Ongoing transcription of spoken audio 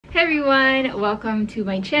Hey everyone, welcome to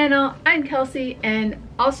my channel. I'm Kelsey, and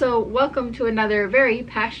also welcome to another very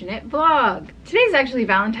passionate vlog. Today's actually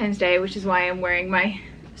Valentine's Day, which is why I'm wearing my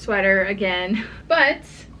sweater again. But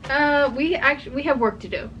we have work to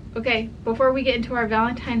do. Okay, before we get into our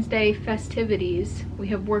Valentine's Day festivities, we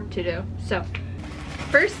have work to do. So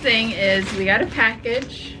first thing is we got a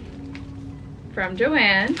package from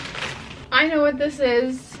Joanne. I know what this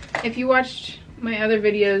is. If you watched my other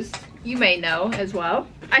videos, you may know as well.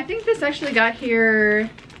 I think this actually got here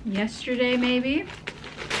yesterday, maybe.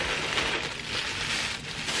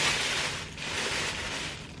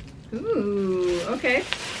 Ooh, okay.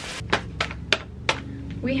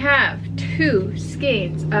 We have 2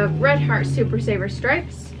 skeins of Red Heart Super Saver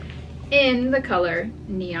stripes in the color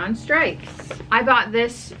Neon Strikes. I bought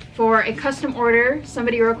this for a custom order.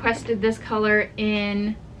 Somebody requested this color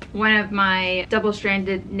in one of my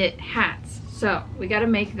double-stranded knit hats. So we gotta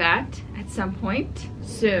make that at some point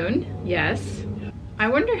soon, yes. I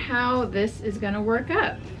wonder how this is gonna work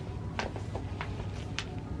up. I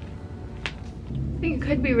think it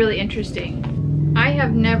could be really interesting. I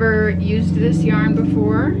have never used this yarn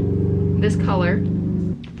before, this color.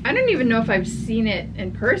 I don't even know if I've seen it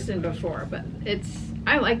in person before, but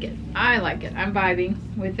I like it. I like it. I'm vibing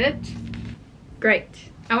with it.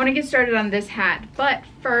 Great. I wanna get started on this hat, but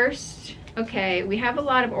first, okay, we have a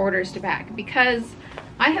lot of orders to pack because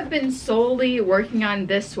I have been solely working on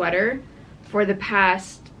this sweater for the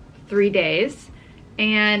past 3 days.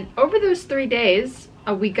 And over those 3 days,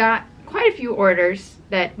 we got quite a few orders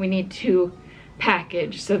that we need to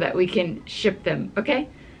package so that we can ship them, okay?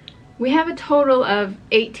 We have a total of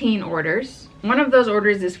 18 orders. One of those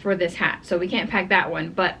orders is for this hat, so we can't pack that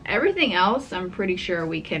one, but everything else I'm pretty sure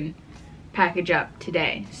we can package up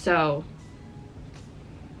today. So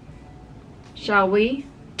shall we?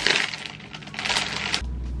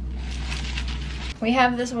 We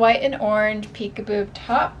have this white and orange peekaboo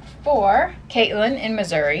top for Caitlin in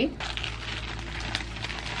Missouri.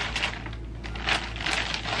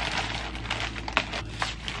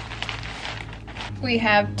 We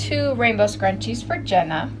have 2 rainbow scrunchies for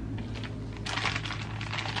Jenna.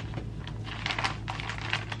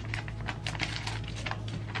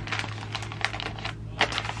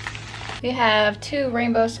 We have 2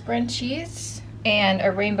 rainbow scrunchies and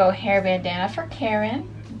a rainbow hair bandana for Karen.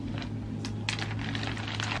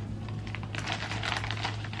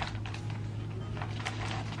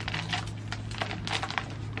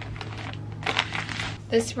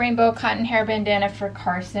 This rainbow cotton hair bandana for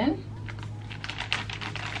Carson.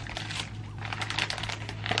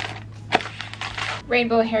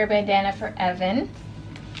 Rainbow hair bandana for Evan.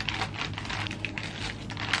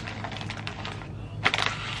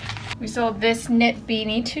 We sold this knit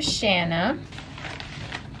beanie to Shanna.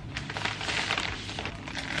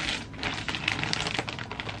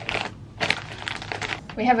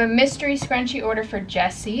 We have a mystery scrunchie order for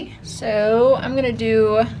Jessie. So I'm gonna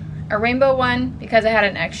do a rainbow one because I had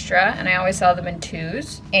an extra and I always sell them in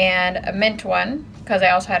 2s, and a mint one because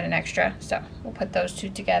I also had an extra. So we'll put those 2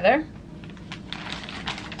 together.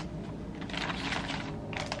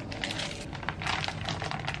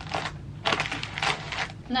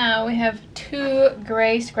 Now we have 2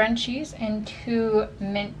 gray scrunchies and 2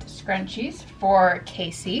 mint scrunchies for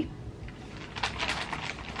Casey.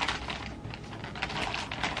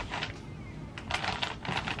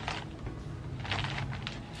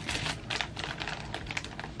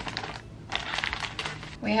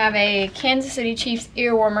 We have a Kansas City Chiefs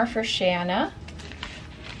ear warmer for Shanna.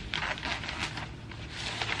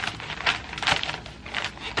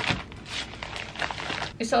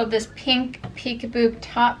 We sold this pink peekaboo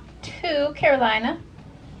top to Carolina.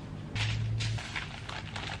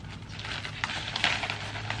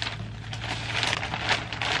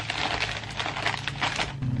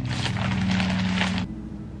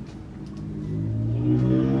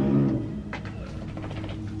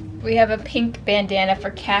 We have a pink bandana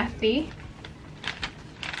for Kathy.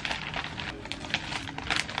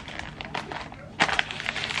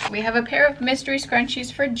 We have a pair of mystery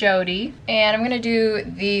scrunchies for Jody, and I'm gonna do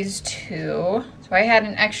these 2. So I had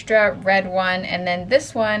an extra red one, and then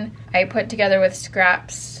this one I put together with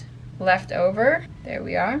scraps left over. There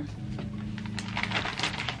we are.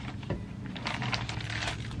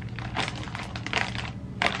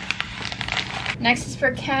 Next is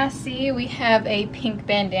for Cassie. We have a pink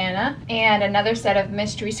bandana and another set of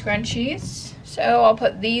mystery scrunchies. So I'll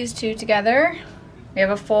put these 2 together. We have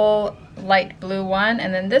a full light blue one,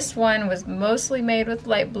 and then this one was mostly made with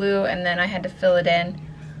light blue, and then I had to fill it in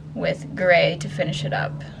with gray to finish it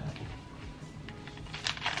up.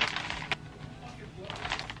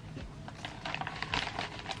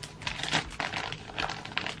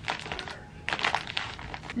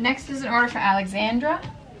 Next is an order for Alexandra.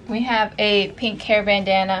 We have a pink hair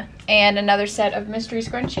bandana and another set of mystery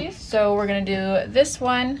scrunchies. So we're gonna do this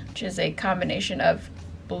one, which is a combination of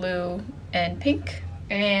blue and pink.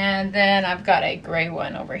 And then I've got a gray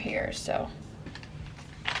one over here, so.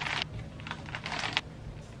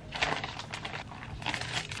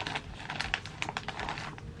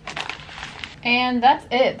 And that's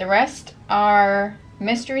it. The rest are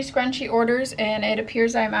mystery scrunchie orders, and it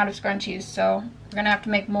appears I'm out of scrunchies, so we're gonna have to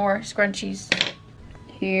make more scrunchies.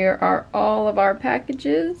 Here are all of our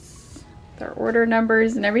packages, their order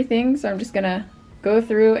numbers and everything, so I'm just gonna go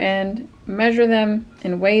through and measure them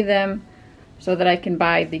and weigh them so that I can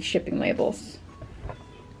buy the shipping labels.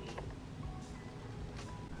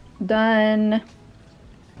 Done.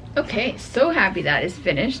 Okay, so happy that is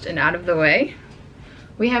finished and out of the way.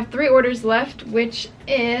 We have 3 orders left, which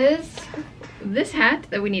is this hat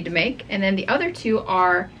that we need to make, and then the other 2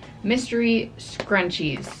 are mystery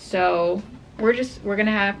scrunchies. So we're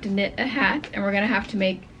gonna have to knit a hat, and we're gonna have to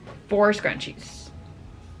make 4 scrunchies.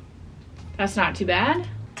 That's not too bad.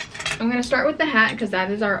 I'm gonna start with the hat because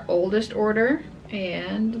that is our oldest order,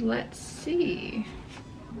 and let's see.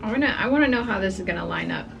 I wanna know how this is gonna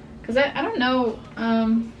line up because I don't know.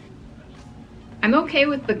 I'm okay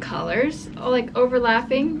with the colors like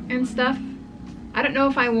overlapping and stuff. I don't know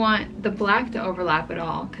if I want the black to overlap at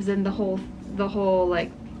all, because then the whole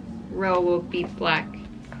like row will be black.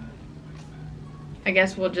 I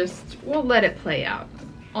guess we'll let it play out.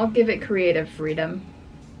 I'll give it creative freedom,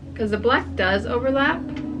 because the black does overlap,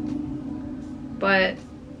 but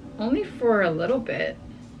only for a little bit,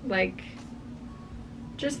 like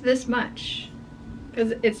just this much,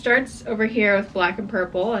 because it starts over here with black and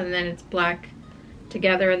purple, and then it's black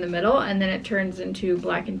together in the middle, and then it turns into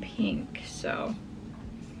black and pink. So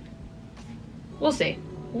we'll see.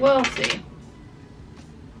 We'll see.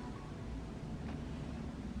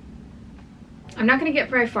 I'm not gonna get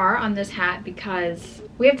very far on this hat because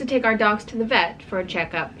we have to take our dogs to the vet for a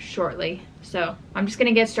checkup shortly. So I'm just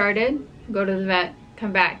gonna get started, go to the vet,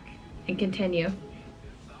 come back, and continue.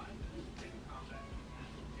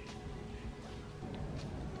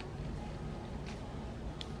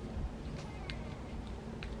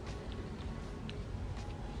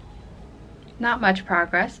 Not much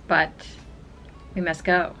progress, but we must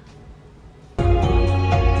go.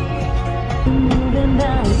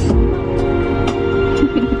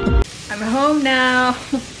 I'm home now.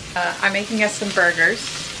 I'm making us some burgers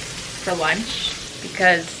for lunch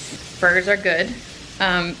because burgers are good.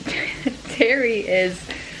 Terry is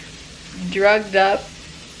drugged up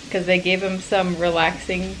because they gave him some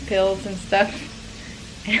relaxing pills and stuff.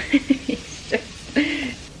 He's just...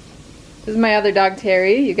 This is my other dog,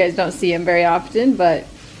 Terry. You guys don't see him very often, but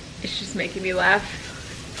it's just making me laugh.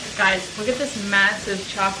 Guys, look at this massive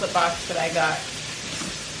chocolate box that I got.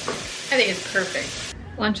 I think it's perfect.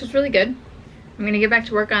 Lunch was really good. I'm gonna get back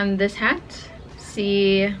to work on this hat,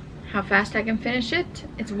 see how fast I can finish it.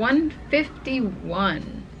 It's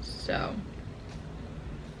 1:51, so.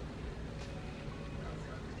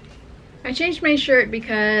 I changed my shirt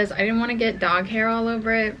because I didn't want to get dog hair all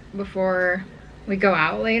over it before we go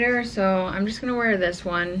out later, so I'm just gonna wear this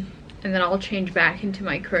one, and then I'll change back into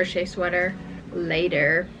my crochet sweater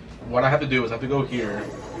later. What I have to do is I have to go here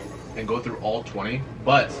and go through all 20,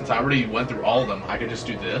 but since I already went through all of them, I could just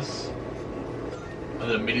do this and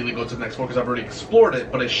then immediately go to the next one because I've already explored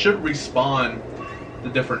it, but it should respawn the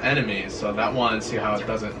different enemies. So that one, see how it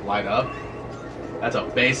doesn't light up? That's a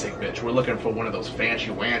basic bitch. We're looking for one of those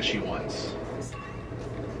fancy-wanchy ones.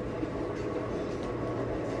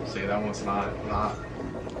 See, that one's not.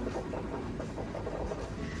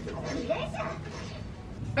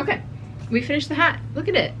 Okay, we finished the hat. Look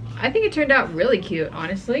at it. I think it turned out really cute,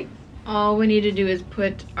 honestly. All we need to do is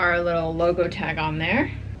put our little logo tag on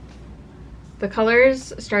there. The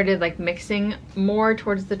colors started like mixing more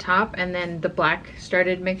towards the top, and then the black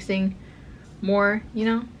started mixing more, you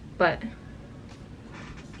know, but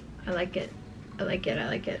I like it. I like it. I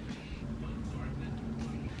like it.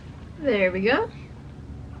 There we go.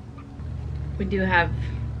 We do have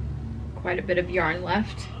quite a bit of yarn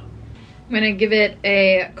left. I'm gonna give it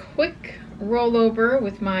a quick roll over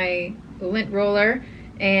with my lint roller,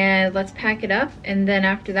 and let's pack it up, and then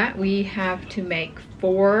after that we have to make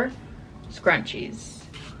 4 scrunchies.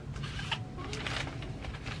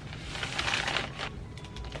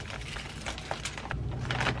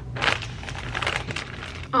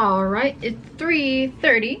 All right, it's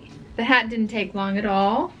 3:30. The hat didn't take long at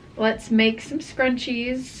all. Let's make some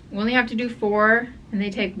scrunchies. We only have to do 4, and they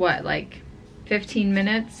take what, like 15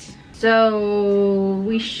 minutes? So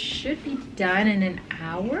we should be done in an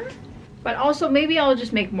hour. But also maybe I'll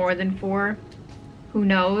just make more than 4. Who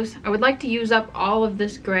knows? I would like to use up all of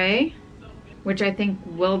this gray, which I think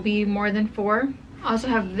will be more than 4. I also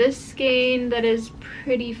have this skein that is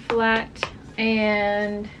pretty flat,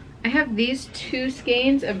 and I have these 2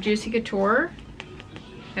 skeins of Juicy Couture.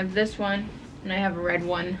 I have this one, and I have a red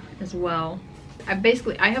one as well.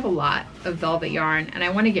 I have a lot of velvet yarn, and I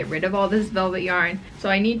want to get rid of all this velvet yarn, so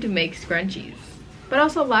I need to make scrunchies. But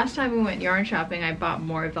also, last time we went yarn shopping, I bought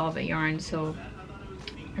more velvet yarn, so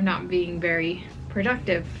I'm not being very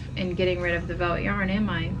productive in getting rid of the velvet yarn, am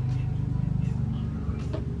I?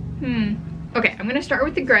 Okay, I'm gonna start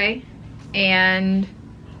with the gray, and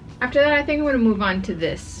after that I think I'm gonna move on to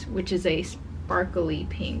this, which is a sparkly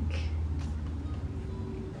pink.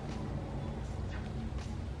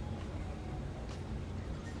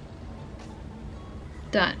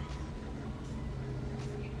 Done.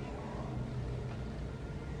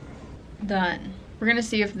 Done. We're gonna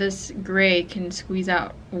see if this gray can squeeze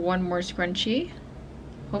out one more scrunchie.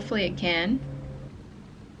 Hopefully it can.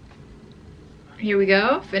 Here we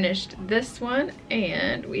go, finished this one,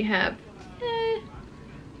 and we have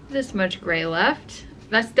this much gray left.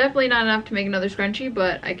 That's definitely not enough to make another scrunchie,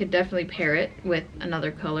 but I could definitely pair it with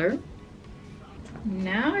another color.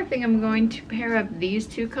 Now I think I'm going to pair up these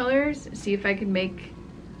 2 colors, see if I can make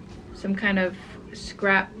some kind of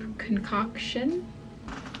scrap concoction.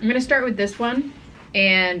 I'm gonna start with this one,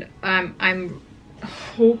 and I'm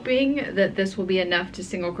hoping that this will be enough to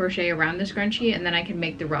single crochet around the scrunchie, and then I can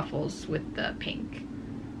make the ruffles with the pink.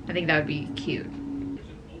 I think that would be cute.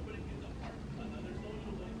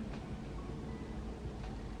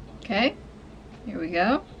 Okay, here we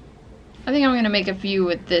go. I think I'm gonna make a few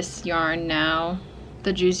with this yarn now.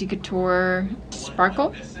 The Juicy Couture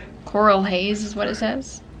Sparkle. Coral Haze is what it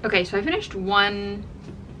says. Okay, so I finished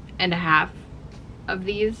 1.5 of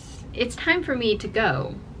these. It's time for me to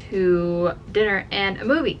go to dinner and a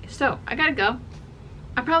movie, so I gotta go.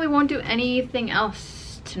 I probably won't do anything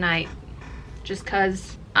else tonight, just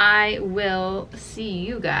cause I will see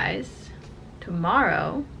you guys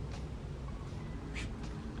tomorrow.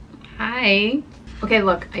 Hi. Okay,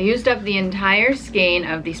 look, I used up the entire skein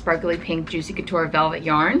of the sparkly pink Juicy Couture velvet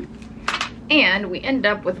yarn, and we ended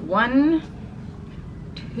up with 1,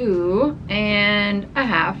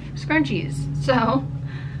 2.5 scrunchies. So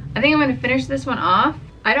I think I'm gonna finish this one off.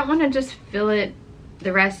 I don't want to just fill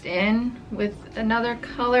the rest in with another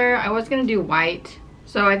color. I was gonna do white,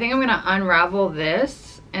 so I think I'm gonna unravel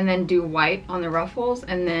this and then do white on the ruffles,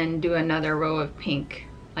 and then do another row of pink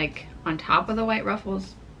like on top of the white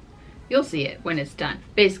ruffles. You'll see it when it's done.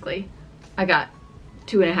 Basically, I got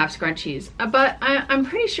 2.5 scrunchies, but I'm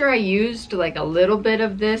pretty sure I used like a little bit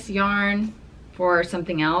of this yarn for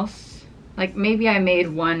something else. Like maybe I made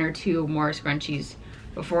 1 or 2 more scrunchies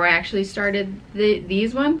before I actually started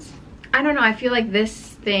these ones. I don't know, I feel like this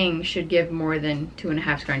thing should give more than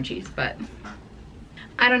 2.5 scrunchies, but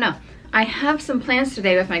I don't know. I have some plans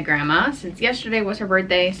today with my grandma, since yesterday was her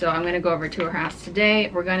birthday, so I'm gonna go over to her house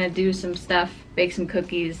today. We're gonna do some stuff, bake some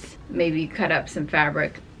cookies, maybe cut up some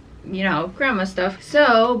fabric, you know, grandma stuff.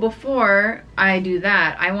 So before I do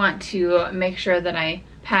that, I want to make sure that I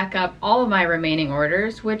pack up all of my remaining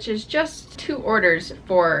orders, which is just 2 orders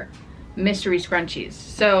for mystery scrunchies.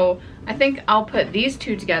 So I think I'll put these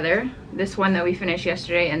 2 together, this one that we finished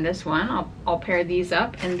yesterday and this one. I'll pair these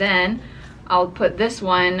up, and then I'll put this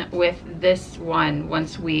one with this one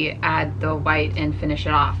once we add the white and finish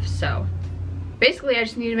it off. So basically I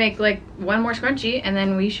just need to make like 1 more scrunchie, and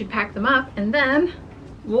then we should pack them up, and then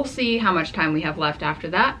we'll see how much time we have left after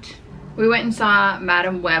that. We went and saw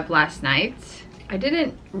Madame Web last night. I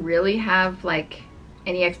didn't really have like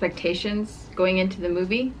any expectations going into the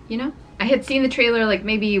movie, you know? I had seen the trailer like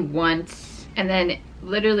maybe once, and then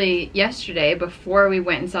literally yesterday before we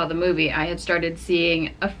went and saw the movie, I had started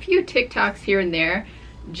seeing a few TikToks here and there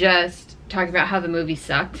just talking about how the movie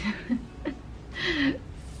sucked.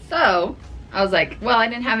 So I was like, well, I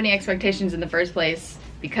didn't have any expectations in the first place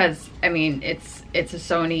because, I mean, it's a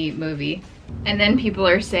Sony movie. And then people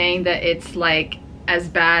are saying that it's like as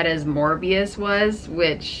bad as Morbius was,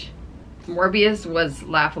 which Morbius was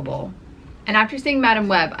laughable. And after seeing Madame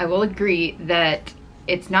Web, I will agree that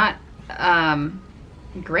it's not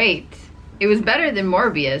great. It was better than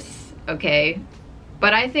Morbius, okay?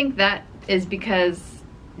 But I think that is because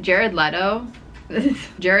Jared Leto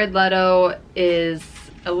is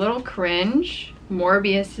a little cringe.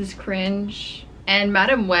 Morbius is cringe. And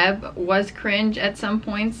Madame Web was cringe at some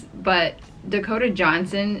points, but Dakota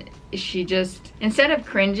Johnson, she just, instead of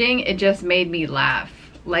cringing, it just made me laugh.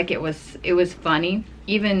 Like it was funny,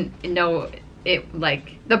 even though it,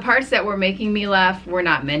 like, the parts that were making me laugh were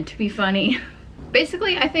not meant to be funny.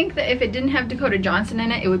 Basically, I think that if it didn't have Dakota Johnson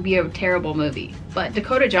in it, it would be a terrible movie. But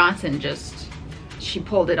Dakota Johnson just, she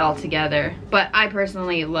pulled it all together. But I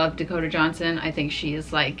personally love Dakota Johnson. I think she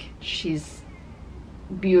is like, she's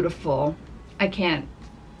beautiful. I can't,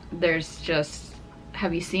 there's just,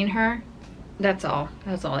 have you seen her? That's all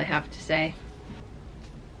I have to say.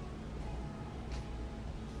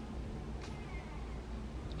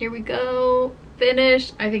 Here we go,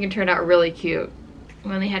 finished. I think it turned out really cute.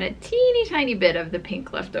 We only had a teeny tiny bit of the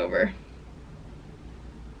pink left over.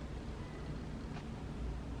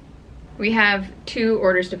 We have 2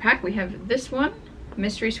 orders to pack. We have this one,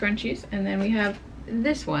 mystery scrunchies, and then we have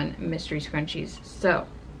this one, mystery scrunchies. So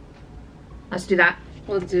let's do that.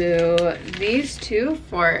 We'll do these 2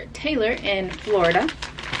 for Taylor in Florida.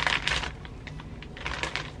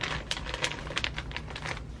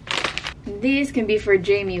 These can be for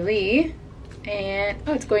Jamie Lee, and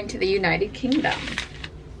oh, it's going to the United Kingdom.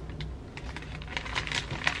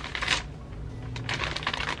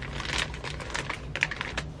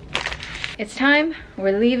 It's time,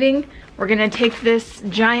 we're leaving. We're gonna take this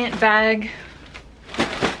giant bag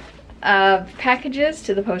of packages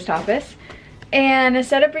to the post office. And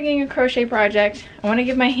instead of bringing a crochet project, I wanna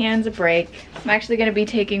give my hands a break. I'm actually gonna be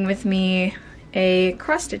taking with me a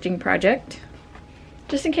cross-stitching project,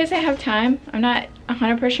 just in case I have time. I'm not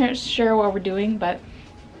 100% sure what we're doing, but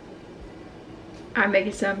I'm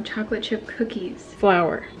making some chocolate chip cookies.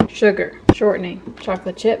 Flour, sugar, shortening,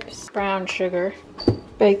 chocolate chips, brown sugar,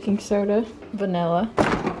 baking soda, vanilla,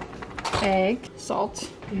 egg, salt.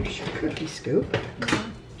 Here's your cookie scoop.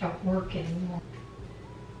 Don't work anymore.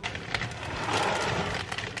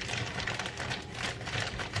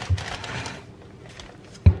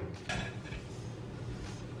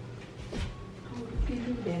 If you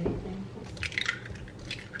need anything.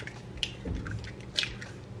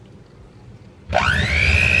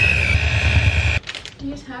 Do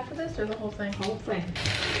you use half of this or the whole thing? Whole thing.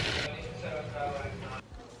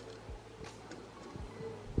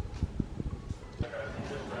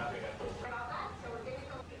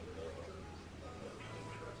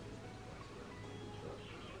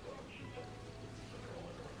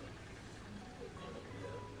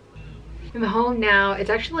 I'm home now. It's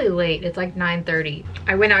actually late. It's like 9:30.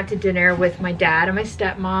 I went out to dinner with my dad and my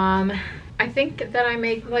stepmom. I think that I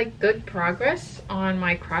made like good progress on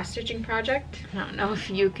my cross-stitching project. I don't know if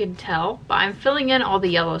you can tell, but I'm filling in all the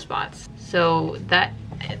yellow spots. So that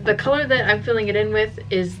the color that I'm filling it in with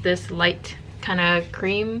is this light kind of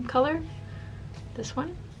cream color. This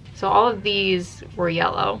one. So all of these were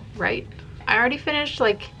yellow, right? I already finished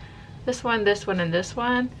like this one, and this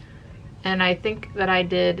one. And I think that I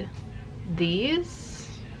did these,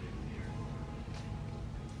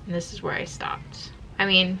 and this is where I stopped. I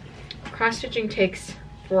mean, cross-stitching takes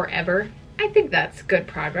forever. I think that's good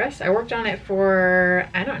progress. I worked on it for,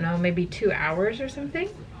 I don't know, maybe 2 hours or something.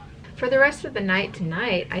 For the rest of the night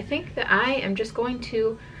tonight, I think that I am just going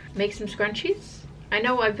to make some scrunchies. I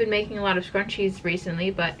know I've been making a lot of scrunchies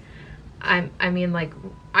recently, but I mean like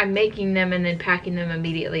I'm making them and then packing them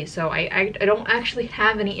immediately, so I don't actually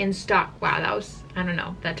have any in stock. Wow, that was, I don't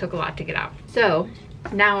know, that took a lot to get out. So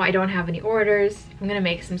now I don't have any orders. I'm gonna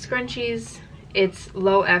make some scrunchies. It's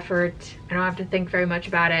low effort. I don't have to think very much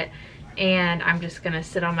about it, and I'm just gonna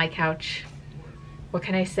sit on my couch. What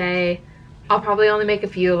can I say? I'll probably only make a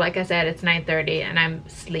few. Like I said, it's 9:30 and I'm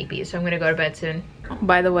sleepy, so I'm gonna go to bed soon. Oh,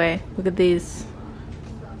 by the way, look at these.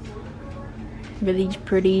 Look at these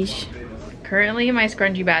pretties. Currently in my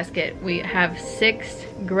scrunchie basket, we have 6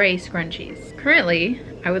 gray scrunchies. Currently,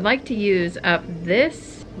 I would like to use up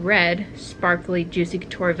this red, sparkly, Juicy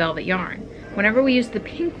Couture velvet yarn. Whenever we used the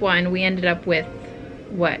pink one, we ended up with,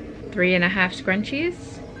 what, 3.5 scrunchies?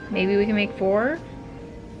 Maybe we can make 4?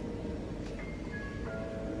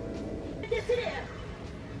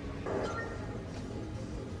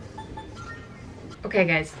 Okay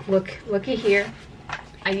guys, looky here.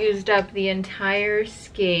 I used up the entire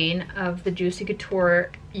skein of the Juicy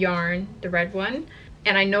Couture yarn, the red one.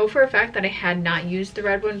 And I know for a fact that I had not used the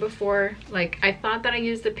red one before. Like, I thought that I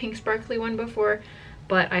used the pink sparkly one before,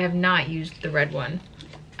 but I have not used the red one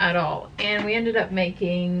at all. And we ended up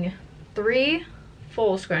making 3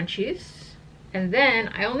 full scrunchies. And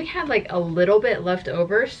then I only had like a little bit left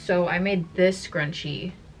over, so I made this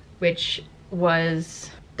scrunchie, which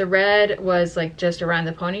was, the red was like just around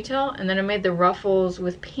the ponytail, and then I made the ruffles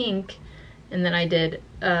with pink, and then I did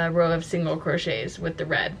a row of single crochets with the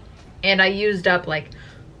red. And I used up like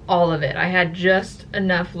all of it. I had just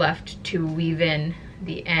enough left to weave in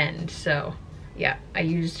the end. So yeah, I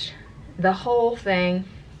used the whole thing,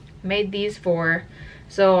 made these 4.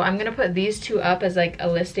 So I'm gonna put these two up as like a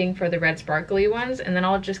listing for the red sparkly ones, and then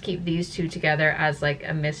I'll just keep these two together as like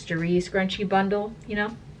a mystery scrunchie bundle, you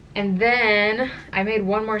know? And then I made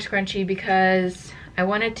one more scrunchie because I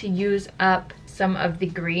wanted to use up some of the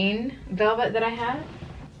green velvet that I had.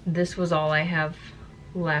 This was all I have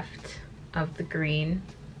left of the green.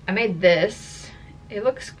 I made this. It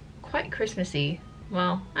looks quite Christmassy.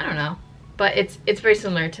 Well, I don't know. But it's very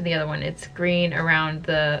similar to the other one. It's green around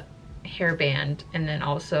the hairband and then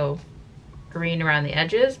also green around the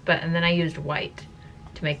edges, and then I used white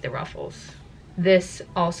to make the ruffles. This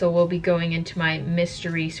also will be going into my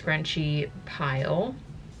mystery scrunchie pile.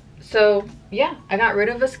 So yeah, I got rid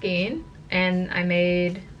of a skein and I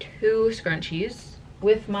made 2 scrunchies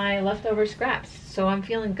with my leftover scraps. So I'm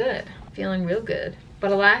feeling good, feeling real good.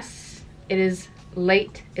 But alas, it is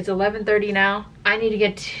late. It's 11:30 now. I need to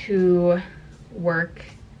get to work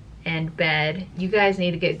and bed. You guys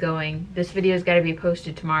need to get going. This video's got to be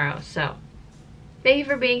posted tomorrow. So thank you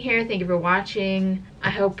for being here. Thank you for watching.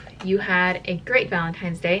 I hope you had a great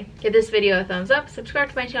Valentine's Day. Give this video a thumbs up. Subscribe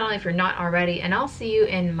to my channel if you're not already. And I'll see you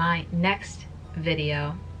in my next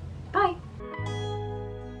video.